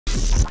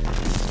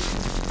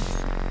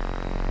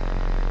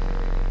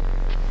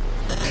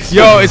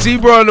Yo, it's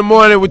Ebro in the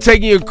morning. We're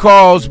taking your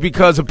calls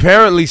because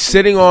apparently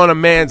sitting on a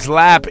man's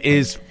lap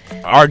is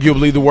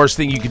arguably the worst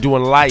thing you could do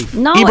in life.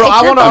 No, Ebro,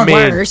 it's not the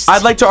man, worst.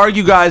 I'd like to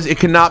argue, guys, it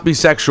cannot be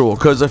sexual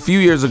because a few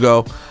years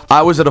ago,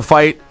 I was at a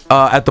fight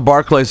at the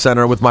Barclays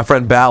Center with my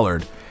friend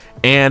Ballard,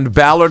 and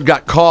Ballard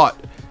got caught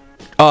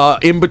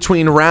in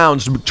between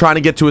rounds trying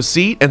to get to a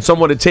seat, and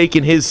someone had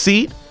taken his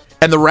seat,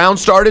 and the round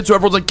started, so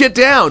everyone's like, get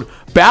down.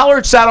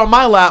 Ballard sat on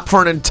my lap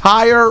for an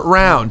entire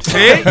round.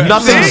 See?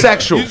 Nothing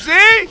sexual. You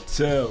see?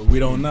 So we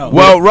don't know.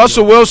 Well,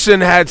 Russell Wilson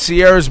had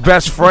Sierra's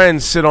best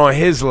friend sit on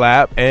his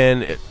lap,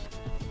 and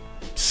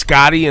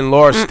Scotty and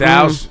Laura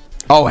Stiles.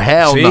 Oh,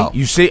 hell See? no.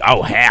 You see?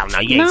 Oh, hell no.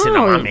 You ain't sitting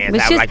on my man's it's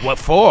lap. just- Like, what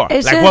for?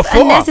 it's Like, just what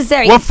for?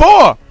 unnecessary. What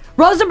for?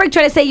 Rosenberg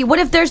tried to say, what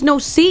if there's no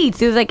seats?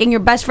 He was like, and your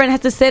best friend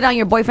has to sit on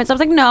your boyfriend's. I was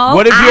like, no.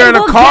 What if you're I in a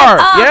will car? get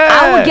up. Yeah.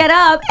 I would get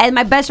up, and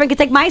my best friend could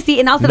take my seat,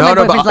 and I'll sit on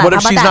No, my boyfriend's but lap. what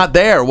if How about she's that? not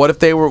there? What if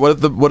they were?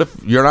 What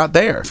if you're not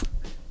there?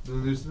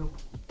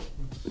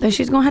 Then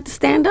she's gonna have to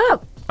stand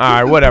up. All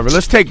right, whatever.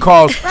 Let's take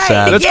calls.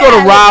 Right, Let's yeah.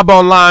 go to Rob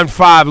on line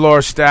 5,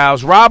 Laura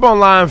Stiles. Rob on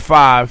line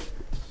 5.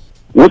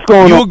 What's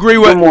going You on? agree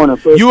with Good morning.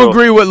 First you off.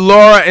 agree with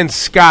Laura and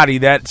Scotty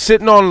that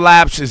sitting on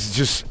laps is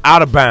just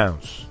out of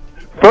bounds.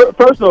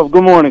 First off,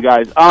 good morning,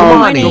 guys.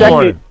 morning. Good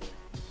morning.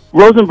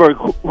 Rosenberg,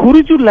 who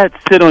did you let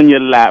sit on your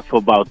lap for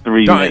about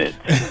 3 Don't-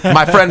 minutes?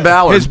 My friend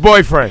Ballard. His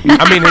boyfriend.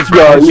 I mean, his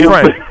Yo,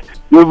 friend.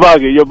 You're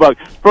bugging. You're bugging.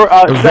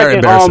 It was very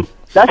embarrassing.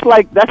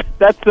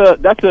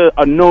 That's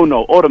a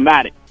no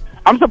automatic.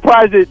 I'm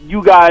surprised that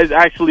you guys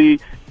actually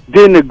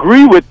didn't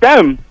agree with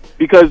them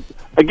because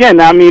again,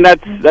 I mean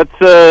that's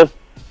the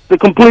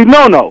complete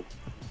no.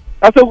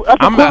 That's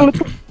equivalent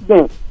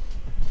to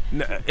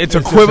It's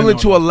equivalent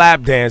to a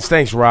lap dance.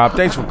 Thanks, Rob.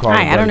 Thanks for calling.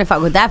 I don't know if I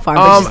would that far.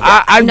 But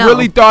I no.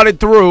 really thought it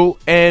through,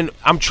 and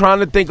I'm trying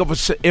to think of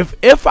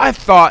if I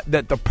thought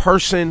that the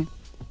person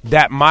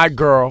that my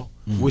girl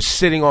was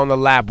sitting on the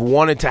lap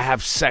wanted to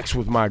have sex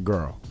with my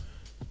girl,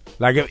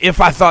 like if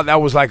I thought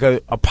that was like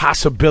a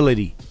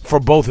possibility for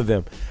both of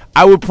them,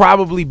 I would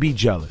probably be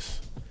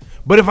jealous.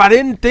 But if I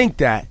didn't think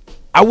that,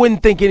 I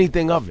wouldn't think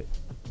anything of it.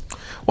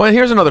 Well, and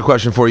here's another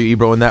question for you,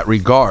 Ebro, in that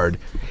regard.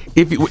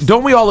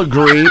 Don't we all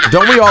agree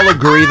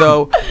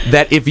though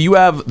that if you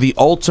have the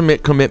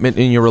ultimate commitment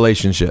in your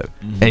relationship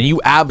and you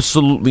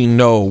absolutely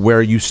know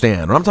where you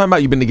stand, when I'm talking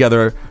about you've been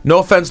together, no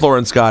offense, Laura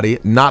and Scotty,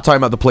 not talking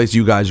about the place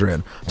you guys are in.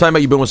 I'm talking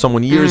about you've been with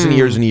someone years and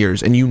years and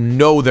years, and you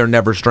know they're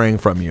never straying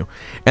from you,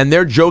 and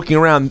they're joking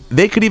around.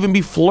 They could even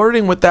be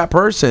flirting with that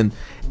person,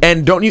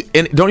 and don't you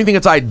think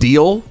it's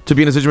ideal to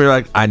be in a situation where you're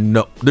like, I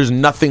know there's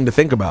nothing to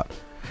think about.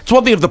 It's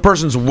one thing if the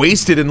person's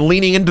wasted and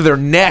leaning into their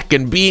neck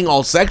and being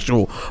all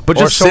sexual, but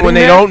Or just someone sitting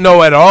they there, don't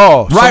know at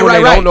all. Right.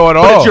 They don't know at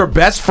all. But it's your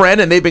best friend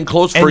and they've been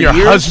close and for your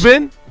years.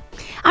 husband.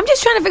 I'm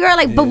just trying to figure out,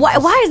 like, but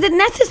why is it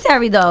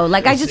necessary though?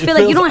 Like, I just feel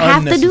like you feels don't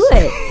have to do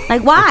it.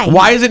 Like, why?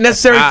 Why is it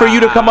necessary for you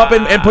to come up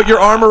and put your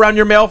arm around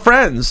your male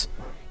friends?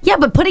 Yeah,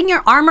 but putting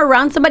your arm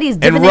around somebody is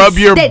different. And rub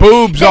your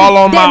boobs all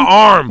on my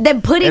arm. Then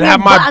putting and your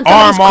have my butt on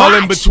arm somebody's all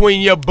in crotch.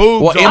 between your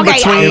boobs. Well, in Okay,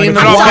 between.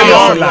 I'm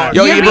Why- sorry.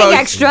 Yo, You're Ebro, being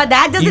extra.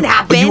 That doesn't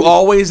happen. You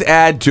always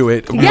add to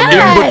it.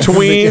 Yes. In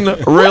between,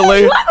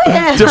 really? What is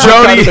wrong with Different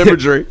that? kind of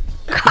imagery.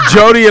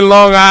 Jody in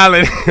Long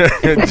Island.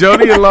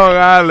 Jody in Long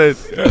Island.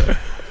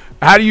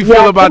 How do you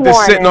feel about good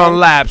this sitting morning. on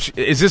laps?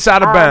 Is this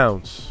out of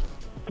bounds?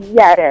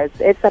 Yeah, it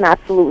is. It's an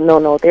absolute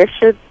no-no. There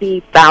should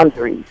be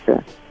boundaries.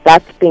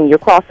 That's the thing. You're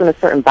crossing a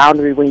certain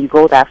boundary when you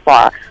go that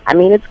far. I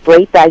mean, it's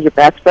great that your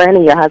best friend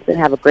and your husband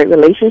have a great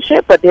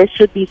relationship, but there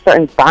should be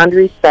certain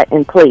boundaries set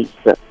in place.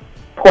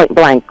 Point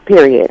blank,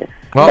 period.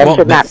 That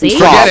should not be see?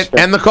 Forget crossed. it.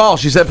 End the call.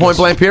 She said point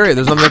blank, period.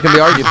 There's nothing that can be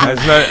argued.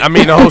 That's not, I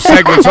mean, the whole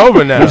segment's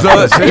over now.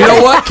 You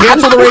know what?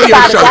 Cancel the radio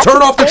show.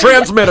 Turn off the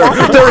transmitter.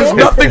 There is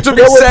nothing to be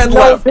There was said no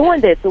left. doing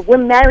this. The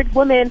women, married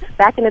women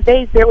back in the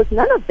days, there was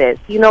none of this.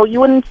 You know, you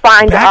wouldn't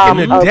find Back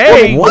in the a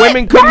day, woman-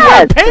 women couldn't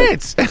wear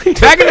Yes.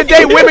 pants. Back in the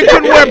day, women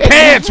couldn't wear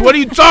pants. What are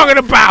you talking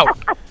about?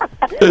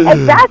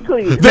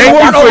 Exactly. They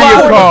weren't for your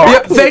allowed. call. Yeah,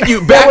 thank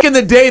you. Back in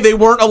the day, they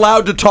weren't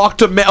allowed to talk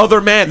to other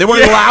men. They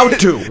weren't allowed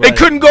to. They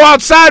couldn't go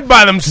outside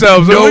by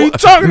themselves. What are you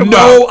talking about?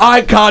 No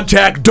eye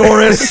contact,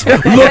 Doris.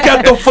 Look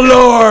at the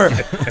floor.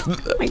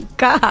 Oh my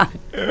God.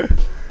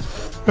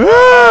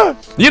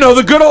 You know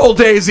the good old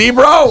days,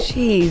 Ebro.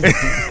 Jeez.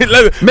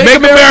 Make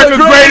America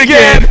great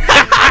again.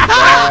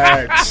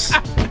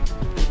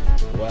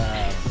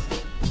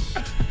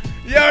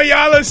 Yo,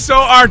 y'all are so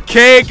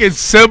archaic and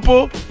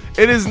simple.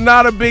 It is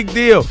not a big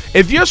deal.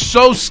 If you're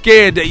so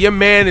scared that your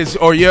man is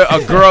or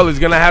a girl is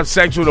gonna have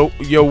sex with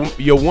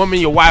your woman,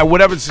 your wife,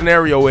 whatever the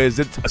scenario is,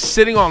 it's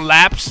sitting on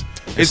laps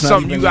It's not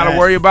something you even got to that.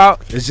 worry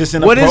about. It's just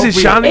What inappropriate. is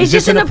it, Shani? It's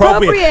just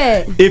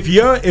inappropriate.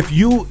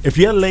 If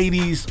your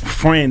lady's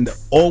friend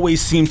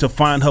always seems to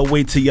find her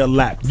way to your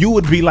lap, you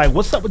would be like,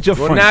 "What's up with your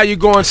Well, friend?" now you're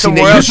going See,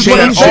 somewhere now you else. You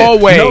changed said it.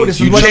 always. No, this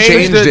is You what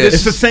changed it.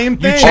 It's the same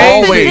thing. You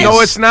changed Always. it. No,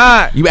 it's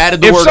not. You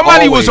added the if word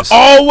somebody always. was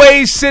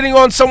always sitting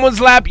on someone's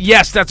lap,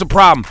 yes, that's a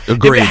problem.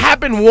 Agreed. If it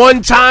happened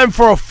one time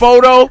for a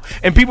photo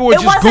and people were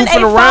It just wasn't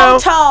goofing a around,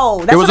 photo.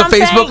 That's It was what a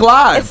I'm Facebook saying.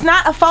 Live. It's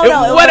not a photo. It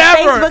was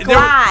whatever. a Facebook There-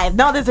 Live.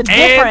 No, there's a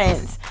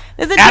difference.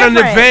 There's a at an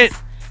difference. event.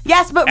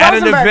 Yes, but At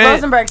an event-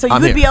 Rosenberg. So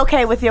I'm you'd be here.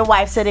 okay with your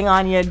wife sitting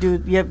on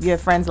your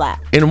friend's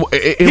lap?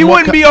 He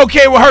wouldn't be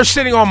okay with her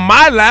sitting on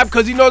my lap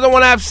because he knows I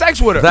want to have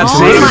sex with her. That's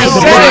See, it. I'm Oh just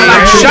my saying,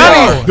 like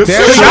God. Shawnee's There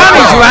you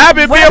Shawnee's go. lap,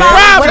 it'd be a What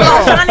problem.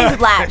 about Shawnee's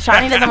lap?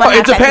 Shawneey doesn't want to It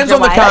have sex depends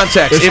with on the your wife.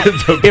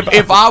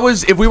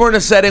 context. If we were in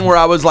a setting where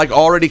I was like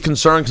already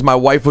concerned because my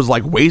wife was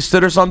like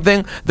wasted or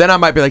something, then I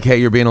might be like, hey,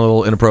 you're being a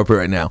little inappropriate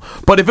right now.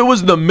 But if it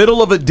was in the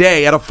middle of a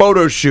day at a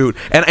photo shoot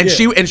and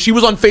she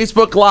was on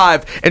Facebook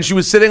Live and she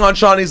was sitting on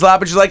Shawnee's lap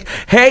and she's like,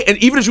 hey, and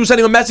even if she was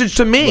sending a message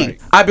to me,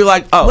 I'd be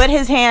like, oh, With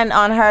his hand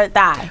on her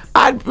thigh.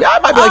 I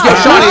might be like,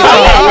 yeah,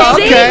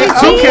 Shawnee.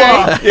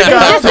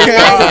 It's just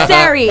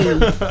unnecessary.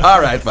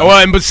 All right, fine.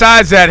 Well, and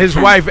besides that, his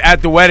wife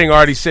at the wedding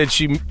already said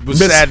she was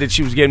sad that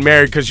she was getting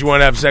married because she wanted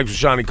to have sex with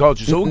Shawnee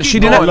Culture. So we'll She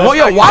keep didn't. going. Oh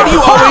yeah, why do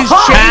you always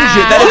change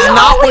it? That is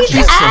not what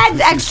she said.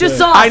 Adds extra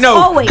sauce. I know,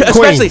 Always.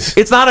 especially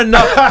it's not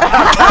enough.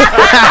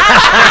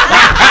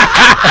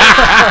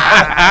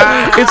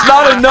 It's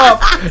not enough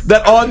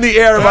that on the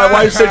air my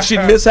wife said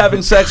she'd miss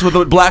having sex with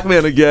a black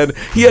man again.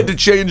 He had to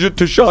change it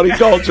to Shawnee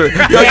Culture.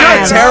 You're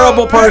a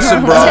terrible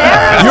person, bro.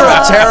 You're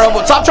a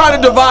terrible. Stop trying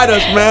to divide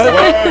us,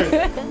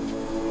 man.